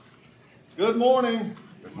Good morning.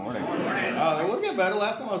 Good morning. We'll get better.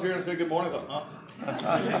 Last time I was here and said good morning, I thought,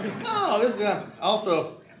 huh? This is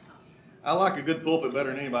also, I like a good pulpit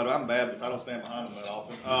better than anybody. I'm Baptist. I don't stand behind them that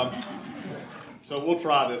often. So we'll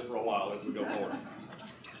try this for a while as we go forward.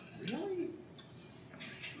 Really?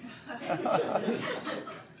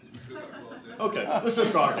 Okay, let's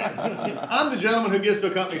just start. I'm the gentleman who gets to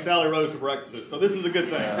accompany Sally Rose to breakfast, so this is a good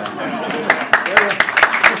thing.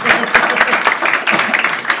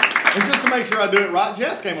 And just to make sure I do it right,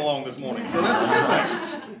 Jess came along this morning, so that's a good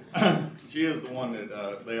thing. She is the one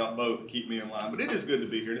that they both keep me in line. But it is good to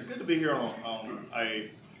be here. And it's good to be here on a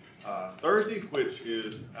Thursday, which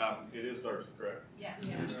is, it is Thursday, correct? Yes.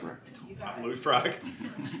 I lose track.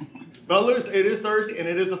 But it is Thursday, and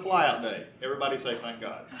it is a fly-out day. Everybody say thank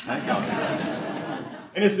God. Thank God.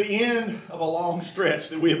 And it's the end of a long stretch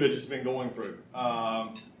that we have just been going through.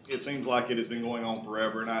 It seems like it has been going on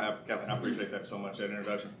forever, and I appreciate that so much, that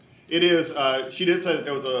introduction. It is, she did say that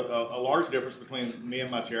there was a large difference between me and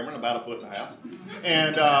my chairman, about 1.5 feet.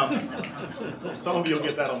 And some of you will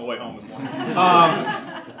get that on the way home this morning.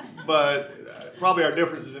 But probably our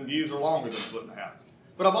differences in views are longer than 1.5 feet.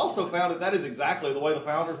 But I've also found that is exactly the way the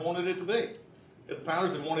founders wanted it to be. If the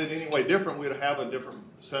founders had wanted it any way different, we would have a different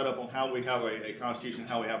setup on how we have a constitution,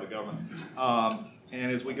 how we have a government. And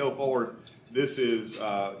as we go forward, this is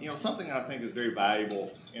something that I think is very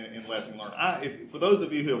valuable in lesson learned. For those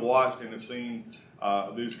of you who have watched and have seen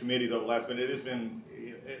these committees over the last minute, it has been,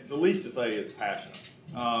 the least to say, is passionate.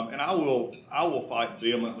 And I will fight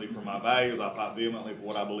vehemently for my values. I fight vehemently for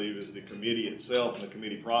what I believe is the committee itself and the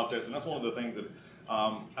committee process. And that's one of the things that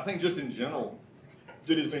I think just in general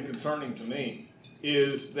that has been concerning to me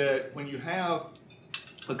is that when you have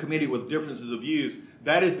a committee with differences of views,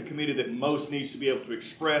 that is the committee that most needs to be able to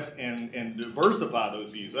express and diversify those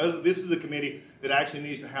views. This is a committee that actually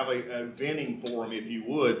needs to have a venting forum, if you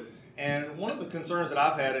would. And one of the concerns that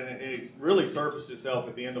I've had, and it really surfaced itself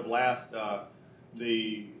at the end of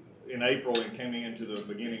in April and came into the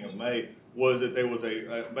beginning of May, was that there was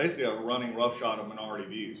basically a running roughshod of minority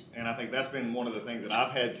views. And I think that's been one of the things that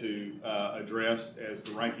I've had to address as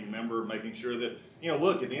the ranking member, making sure that,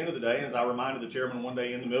 look, at the end of the day, as I reminded the chairman one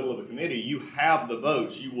day in the middle of a committee, you have the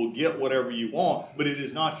votes. You will get whatever you want, but it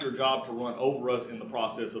is not your job to run over us in the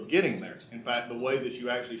process of getting there. In fact, the way that you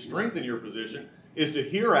actually strengthen your position is to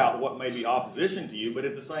hear out what may be opposition to you, but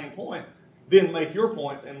at the same point, then make your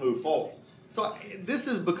points and move forward. So this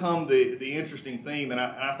has become the interesting theme, and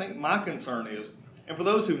I think my concern is, and for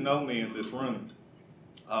those who know me in this room,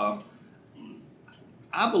 I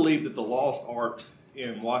believe that the lost art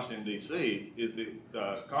in Washington, D.C. is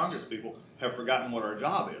that Congress people have forgotten what our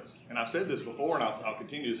job is. And I've said this before, and I'll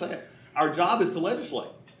continue to say it. Our job is to legislate.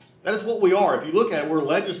 That is what we are. If you look at it, we're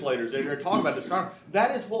legislators. They're talking about this Congress.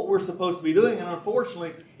 That is what we're supposed to be doing, and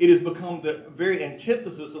unfortunately, it has become the very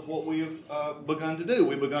antithesis of what we have begun to do.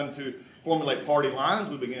 We've begun to formulate party lines.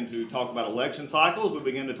 We begin to talk about election cycles. We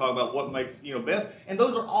begin to talk about what makes best, and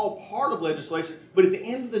those are all part of legislation. But at the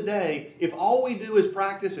end of the day, if all we do is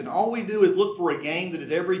practice and all we do is look for a game that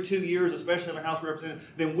is every 2 years, especially in the House of Representatives,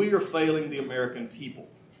 then we are failing the American people.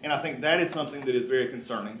 And I think that is something that is very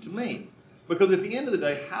concerning to me. Because at the end of the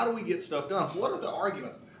day, how do we get stuff done? What are the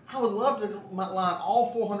arguments? I would love to line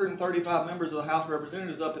all 435 members of the House of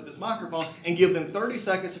Representatives up at this microphone and give them 30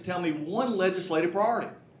 seconds to tell me one legislative priority.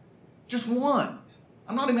 Just one.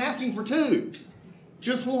 I'm not even asking for two.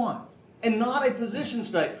 Just one. And not a position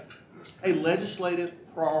statement. A legislative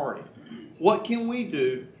priority. What can we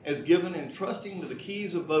do as given and trusting to the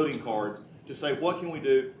keys of voting cards to say what can we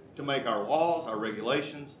do to make our laws, our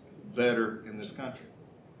regulations better in this country?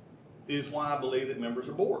 Is why I believe that members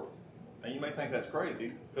are bored. Now you may think that's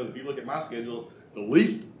crazy, because if you look at my schedule, the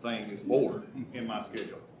least thing is bored in my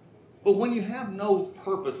schedule. But when you have no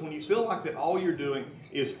purpose, when you feel like that all you're doing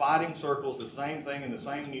is fighting circles, the same thing in the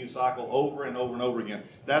same news cycle over and over and over again,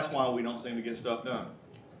 that's why we don't seem to get stuff done.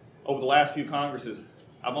 Over the last few Congresses,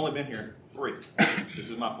 I've only been here 3. This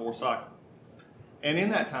is my 4th cycle. And in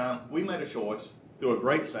that time, we made a choice through a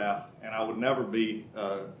great staff, and I would never be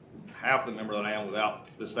half the member that I am without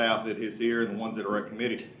the staff that is here and the ones that are at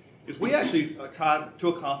committee, is we actually tried to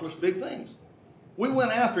accomplish big things. We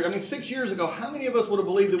went after it. 6 years ago, how many of us would have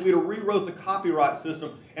believed that we'd have rewrote the copyright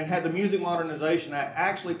system and had the Music Modernization Act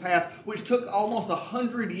actually passed, which took almost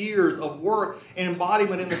 100 years of work and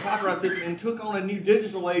embodiment in the copyright system and took on a new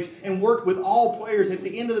digital age and worked with all players, at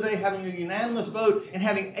the end of the day having a unanimous vote and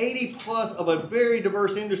having 80 plus of a very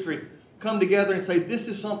diverse industry come together and say, this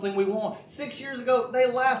is something we want. 6 years ago, they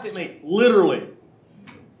laughed at me, literally.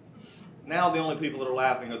 Now the only people that are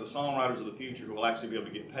laughing are the songwriters of the future who will actually be able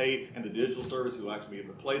to get paid, and the digital service who will actually be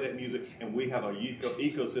able to play that music, and we have a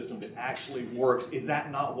ecosystem that actually works. Is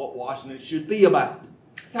that not what Washington should be about?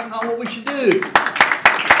 Is that not what we should do?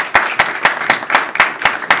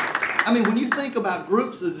 I mean, when you think about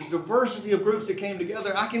groups, there's a diversity of groups that came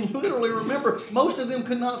together. I can literally remember most of them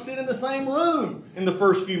could not sit in the same room in the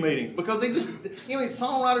first few meetings because they just,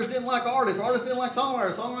 songwriters didn't like artists didn't like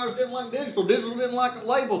songwriters didn't like digital didn't like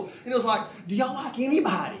labels. And it was like, do y'all like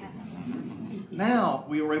anybody? Now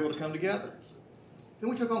we were able to come together. Then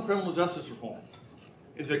we took on criminal justice reform.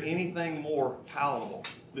 Is there anything more palatable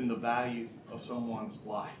than the value of someone's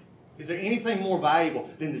life? Is there anything more valuable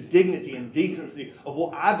than the dignity and decency of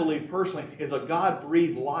what I believe personally is a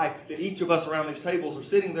God-breathed life that each of us around these tables are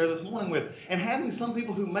sitting there this morning with? And having some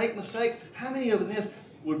people who make mistakes, how many of this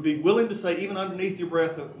would be willing to say, even underneath your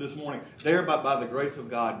breath this morning, there by the grace of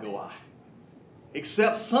God go I?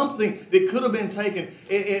 Accept something that could have been taken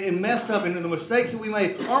and messed up into the mistakes that we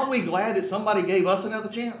made. Aren't we glad that somebody gave us another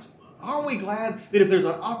chance? Aren't we glad that if there's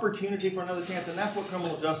an opportunity for another chance, and that's what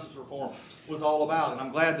criminal justice reform was all about. And I'm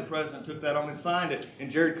glad the president took that on and signed it. And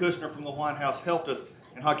Jared Kushner from the White House helped us.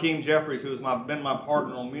 And Hakeem Jeffries, who has been my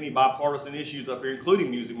partner on many bipartisan issues up here, including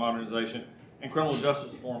music modernization and criminal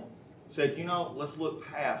justice reform, said, let's look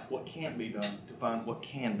past what can't be done to find what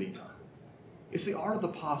can be done. It's the art of the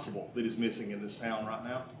possible that is missing in this town right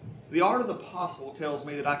now. The art of the possible tells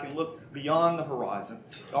me that I can look beyond the horizon.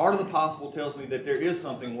 The art of the possible tells me that there is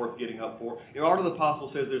something worth getting up for. The art of the possible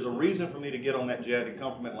says there's a reason for me to get on that jet and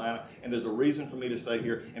come from Atlanta, and there's a reason for me to stay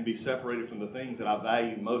here and be separated from the things that I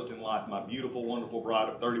value most in life. My beautiful, wonderful bride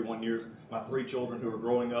of 31 years, my 3 children who are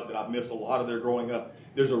growing up that I've missed a lot of their growing up.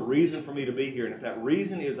 There's a reason for me to be here, and if that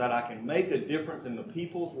reason is that I can make a difference in the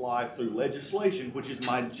people's lives through legislation, which is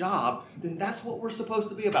my job, then that's what we're supposed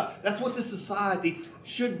to be about. That's what this society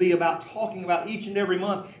should be about, talking about each and every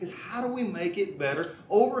month, is how do we make it better,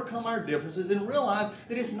 overcome our differences, and realize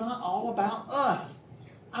that it's not all about us.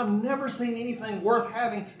 I've never seen anything worth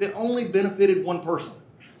having that only benefited one person.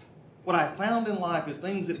 What I found in life is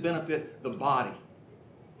things that benefit the body,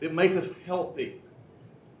 that make us healthy,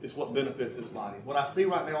 is what benefits this body. What I see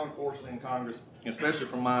right now, unfortunately, in Congress, especially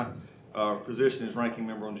from my position as ranking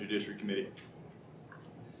member on the Judiciary Committee,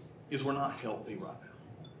 is we're not healthy right now.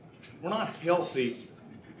 We're not healthy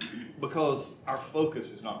because our focus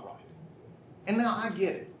is not right. And now I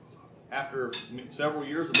get it. After several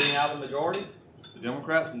years of being out of the majority, the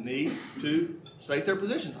Democrats need to state their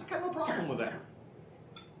positions. I've got no problem with that.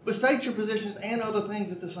 But state your positions and other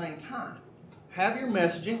things at the same time. Have your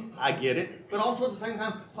messaging, I get it, but also at the same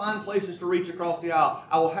time, find places to reach across the aisle.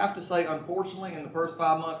 I will have to say, unfortunately, in the first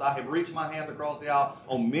 5 months, I have reached my hand across the aisle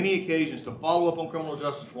on many occasions to follow up on criminal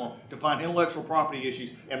justice reform, to find intellectual property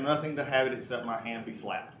issues, and nothing to have it except my hand be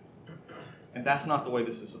slapped. And that's not the way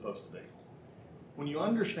this is supposed to be. When you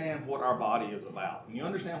understand what our body is about, when you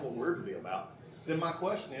understand what we're to be about, then my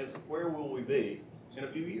question is, where will we be in a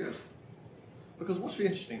few years? Because what's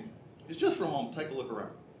interesting is just for a moment, take a look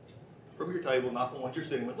around. From your table, not the one you're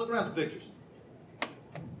sitting with. Look around the pictures.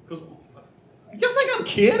 Because y'all think I'm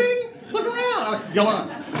kidding? Look around. Y'all are.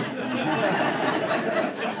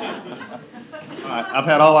 All right, I've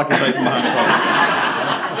had all I can take from behind.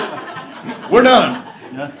 We're done.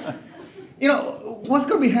 What's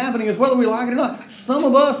going to be happening is whether we like it or not, some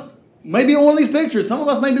of us may be on one of these pictures. Some of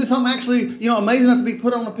us may do something actually, amazing enough to be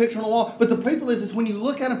put on a picture on the wall. But the people is when you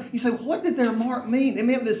look at them, you say, what did their mark mean? It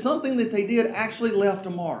meant that something that they did actually left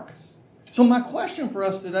a mark. So my question for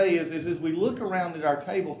us today is as we look around at our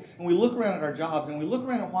tables and we look around at our jobs and we look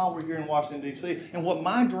around at why we're here in Washington, D.C. and what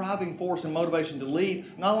my driving force and motivation to lead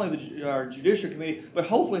not only our Judiciary Committee but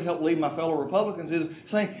hopefully help lead my fellow Republicans is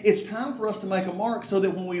saying it's time for us to make a mark so that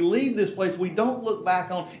when we leave this place we don't look back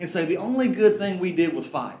on and say the only good thing we did was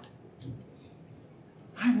fight.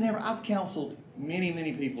 I've counseled many,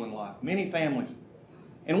 many people in life, many families.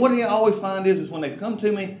 And what I always find is when they come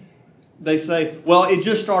to me, they say, well, it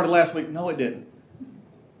just started last week. No, it didn't.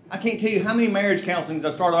 I can't tell you how many marriage counselings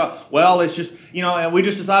I've started out. Well, it's just, we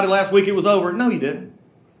just decided last week it was over. No, you didn't.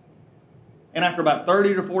 And after about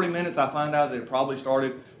 30 to 40 minutes, I find out that it probably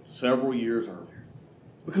started several years earlier.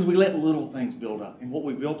 Because we let little things build up. And what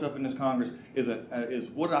we built up in this Congress is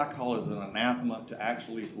what I call as an anathema to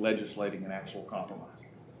actually legislating an actual compromise.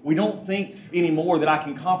 We don't think anymore that I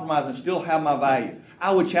can compromise and still have my values.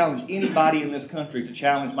 I would challenge anybody in this country to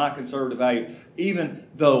challenge my conservative values, even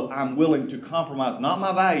though I'm willing to compromise not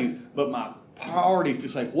my values, but my priorities to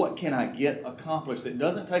say, what can I get accomplished that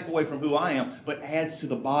doesn't take away from who I am, but adds to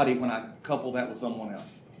the body when I couple that with someone else.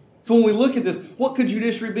 So when we look at this, what could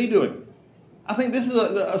judiciary be doing? I think this is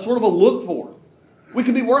a sort of a look for. We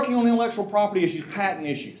could be working on intellectual property issues, patent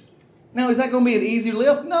issues. Now, is that going to be an easy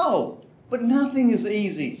lift? No. But nothing is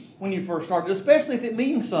easy when you first start, especially if it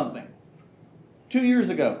means something. 2 years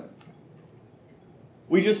ago,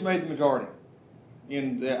 we just made the majority.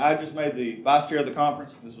 I just made the vice chair of the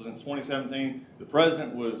conference. This was in 2017. The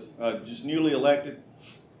president was just newly elected.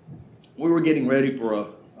 We were getting ready for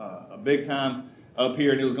a big time up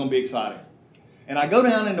here, and it was going to be exciting. And I go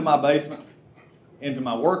down into my basement, into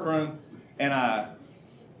my workroom, and I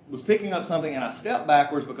was picking up something, and I stepped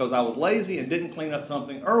backwards because I was lazy and didn't clean up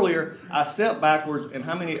something earlier. I stepped backwards, and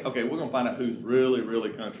okay, we're going to find out who's really, really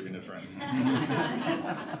country in this room.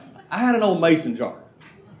 I had an old mason jar.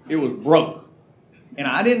 It was broke. And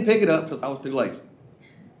I didn't pick it up because I was too lazy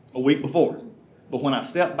a week before. But when I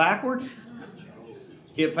stepped backwards,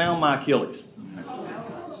 it found my Achilles.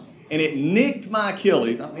 And it nicked my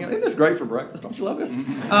Achilles. Isn't this great for breakfast? Don't you love this?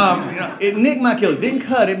 It nicked my Achilles. Didn't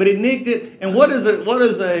cut it, but it nicked it. And what does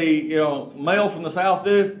a male from the South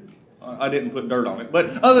do? I didn't put dirt on it.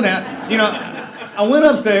 But other than that, I went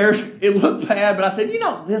upstairs. It looked bad, but I said,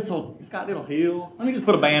 it'll heal. Let me just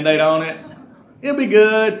put a Band-Aid on it. It'll be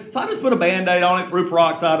good. So I just put a Band-Aid on it, threw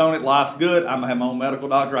peroxide on it. Life's good. I have my own medical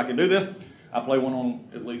doctor. I can do this. I play one on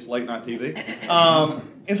at least late night TV.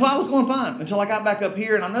 And so I was going fine until I got back up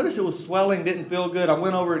here, and I noticed it was swelling, didn't feel good. I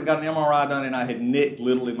went over and got an MRI done, and I had nicked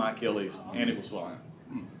literally my Achilles, and it was swelling.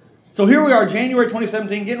 So here we are, January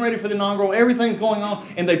 2017, getting ready for the inaugural. Everything's going on,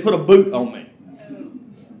 and they put a boot on me.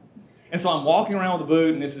 And so I'm walking around with a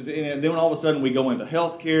boot, and then all of a sudden we go into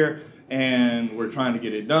healthcare, and we're trying to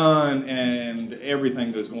get it done, and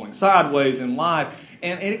everything is going sideways in life.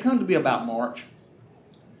 And it comes to be about March,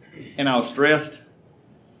 and I was stressed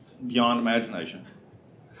beyond imagination.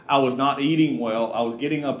 I was not eating well. I was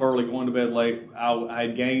getting up early, going to bed late. I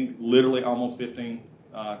had gained literally almost 20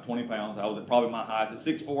 pounds. I was at probably my highest. At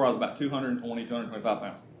 6'4", I was about 225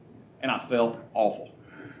 pounds. And I felt awful.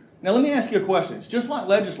 Now, let me ask you a question. It's just like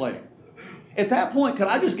legislating. At that point, could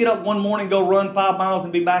I just get up one morning, go run 5 miles,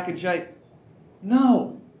 and be back in shape?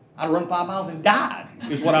 No. I'd run 5 miles and died,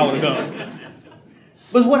 is what I would have done.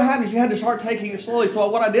 But what happened is you had to start taking it slowly. So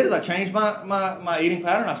what I did is I changed my eating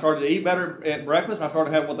pattern. I started to eat better at breakfast. I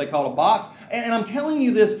started to have what they call a box. And I'm telling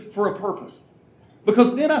you this for a purpose.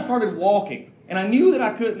 Because then I started walking. And I knew that I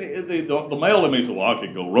couldn't. The male in me said, well, I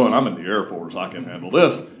can go run. I'm in the Air Force. I can handle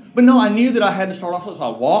this. But no, I knew that I had to start off. So I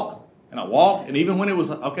walked. And I walked, and even when it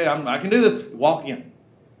was, okay, I can do this, walk again.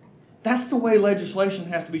 That's the way legislation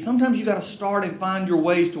has to be. Sometimes you got to start and find your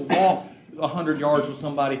ways to walk 100 yards with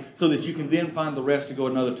somebody so that you can then find the rest to go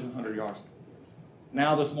another 200 yards.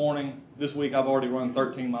 Now this week, I've already run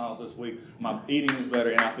 13 miles this week. My eating is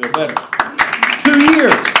better, and I feel better. 2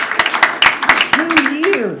 years.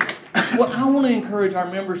 2 years. What I want to encourage our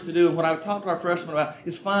members to do, and what I've talked to our freshmen about,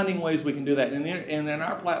 is finding ways we can do that. And in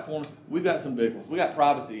our platforms, we've got some big ones. We've got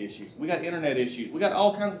privacy issues. We've got internet issues. We've got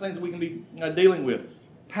all kinds of things that we can be dealing with.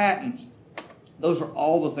 Patents. Those are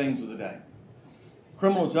all the things of the day.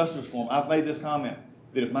 Criminal justice reform. I've made this comment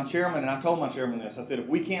that if my chairman, and I told my chairman this, I said, if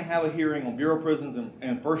we can't have a hearing on Bureau of Prisons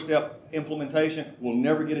and first step implementation, we'll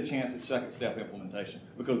never get a chance at second step implementation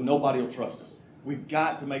because nobody will trust us. We've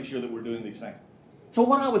got to make sure that we're doing these things. So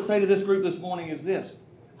what I would say to this group this morning is this.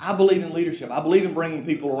 I believe in leadership. I believe in bringing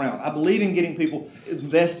people around. I believe in getting people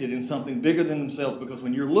invested in something bigger than themselves, because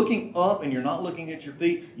when you're looking up and you're not looking at your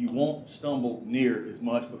feet, you won't stumble near as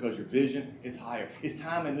much because your vision is higher. It's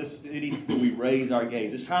time in this city that we raise our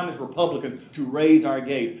gaze. It's time as Republicans to raise our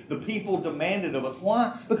gaze. The people demand it of us.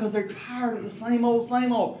 Why? Because they're tired of the same old,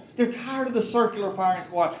 same old. They're tired of the circular firing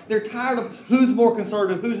squad. They're tired of who's more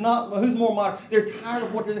conservative, who's not, who's more moderate. They're tired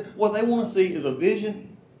of what they want to see is a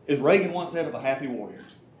vision, as Reagan once said, of a happy warrior.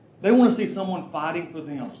 They want to see someone fighting for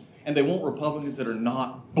them. And they want Republicans that are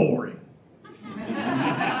not boring.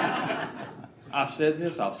 I've said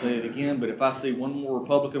this, I'll say it again, but if I see one more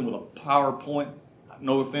Republican with a PowerPoint,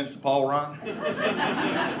 no offense to Paul Ryan,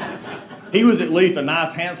 he was at least a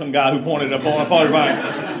nice, handsome guy who pointed up on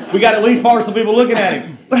PowerPoint. We got at least partial people looking at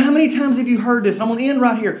him. But how many times have you heard this? And I'm going to end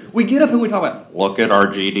right here. We get up and we talk about, look at our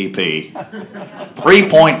GDP.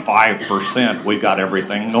 3.5%, we've got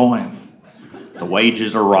everything going. The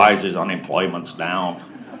wages are rising, unemployment's down.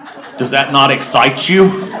 Does that not excite you?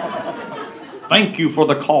 Thank you for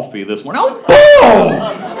the coffee this morning. Oh,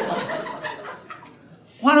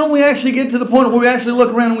 why don't we actually get to the point where we actually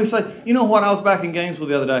look around and we say, you know what, I was back in Gainesville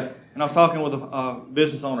the other day, and I was talking with a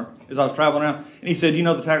business owner as I was traveling around, and he said, you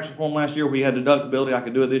know the tax reform last year, we had deductibility, I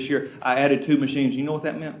could do it this year. I added 2 machines. You know what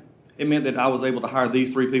that meant? It meant that I was able to hire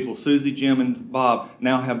these 3 people. Susie, Jim, and Bob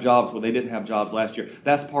now have jobs where they didn't have jobs last year.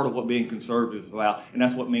 That's part of what being conservative is about, and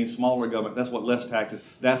that's what means smaller government. That's what less taxes.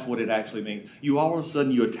 That's what it actually means. You all of a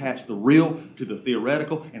sudden, you attach the real to the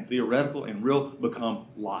theoretical and real become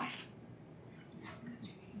life.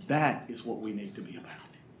 That is what we need to be about.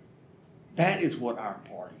 That is what our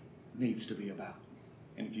party needs to be about.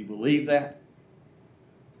 And if you believe that,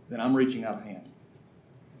 then I'm reaching out a hand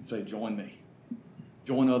and say, join me.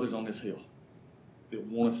 Join others on this hill that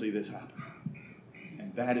want to see this happen.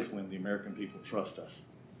 And that is when the American people trust us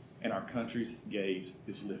and our country's gaze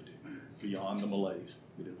is lifted beyond the malaise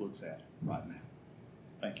that it looks at right now.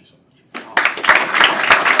 Thank you so much.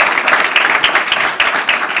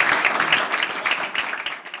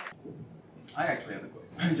 I actually have a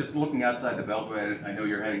question. Just looking outside the Beltway, I know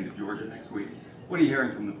you're heading to Georgia next week. What are you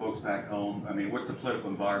hearing from the folks back home? I mean, what's the political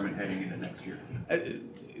environment heading into next year?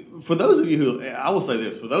 For those of you who, I will say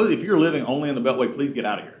this, for those, if you're living only in the Beltway, please get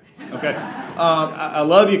out of here, okay? I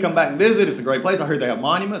love you, come back and visit. It's a great place. I heard they have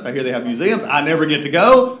monuments. I hear they have museums. I never get to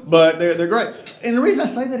go, but they're great. And the reason I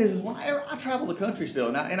say that is when I travel the country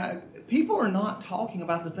still, people are not talking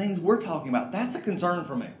about the things we're talking about. That's a concern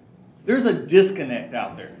for me. There's a disconnect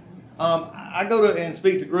out there. I go to and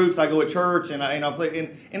speak to groups. I go at church, and I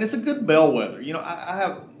play, and it's a good bellwether. You know, I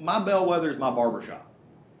have my bellwether is my barbershop.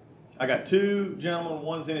 I got 2 gentlemen.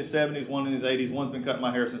 One's in his 70s, one in his 80s. One's been cutting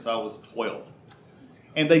my hair since I was 12.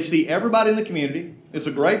 And they see everybody in the community. It's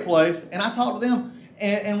a great place, and I talk to them,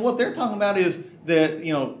 and what they're talking about is that,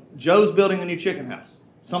 you know, Joe's building a new chicken house.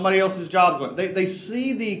 Somebody else's job's going. They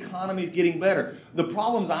see the economy's getting better. The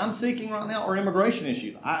problems I'm seeking right now are immigration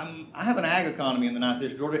issues. I have an ag economy in the 9th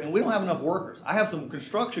District of Georgia, and we don't have enough workers. I have some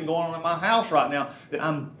construction going on in my house right now that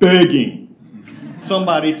I'm begging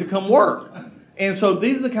somebody to come work. And so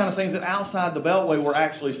these are the kind of things that outside the Beltway we're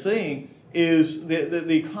actually seeing is that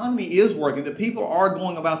the economy is working, that people are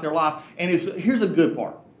going about their life. And here's a good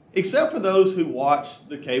part. Except for those who watch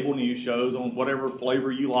the cable news shows on whatever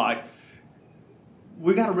flavor you like,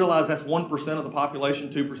 we got to realize that's 1% of the population,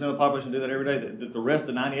 2% of the population do that every day. That the rest,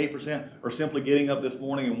 the 98%, are simply getting up this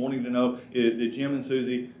morning and wanting to know, did Jim and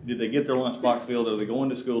Susie, did they get their lunchbox filled? Are they going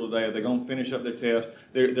to school today? Are they going to finish up their test?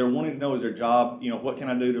 They're wanting to know, is their job, you know, what can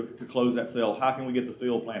I do to close that sale? How can we get the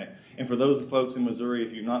field planted? And for those folks in Missouri,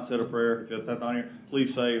 if you've not said a prayer, if that's not on here,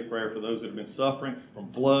 please say a prayer for those that have been suffering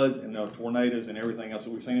from floods and tornadoes and everything else that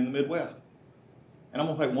we've seen in the Midwest. And I'm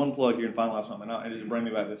going to take one plug here and finalize something, and just bring me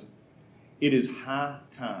back to this. It is high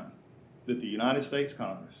time that the United States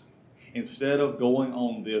Congress, instead of going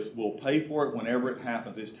on this, will pay for it whenever it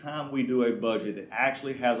happens. It's time we do a budget that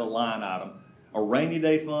actually has a line item, a rainy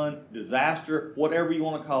day fund, disaster, whatever you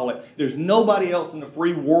want to call it. There's nobody else in the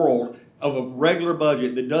free world of a regular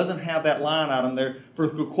budget that doesn't have that line item there for,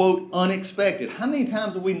 quote, unexpected. How many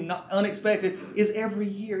times have we not unexpected? Is every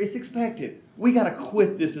year. It's expected. We got to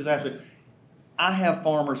quit this disaster. I have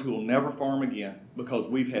farmers who will never farm again because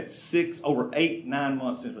we've had 9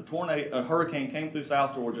 months since a hurricane came through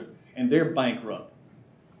South Georgia, and they're bankrupt.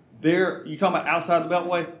 You talking about outside the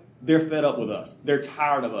Beltway? They're fed up with us. They're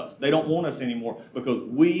tired of us. They don't want us anymore because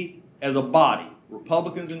we, as a body,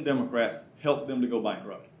 Republicans and Democrats, helped them to go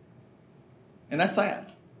bankrupt. And that's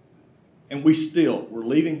sad. And we're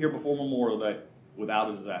leaving here before Memorial Day without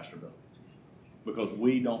a disaster bill because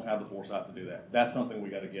we don't have the foresight to do that. That's something we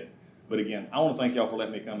got to get. But again, I want to thank y'all for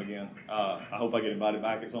letting me come again. I hope I get invited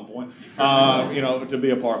back at some point, to be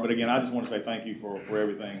a part. But again, I just want to say thank you for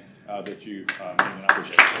everything that you mean, and I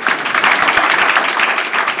appreciate it.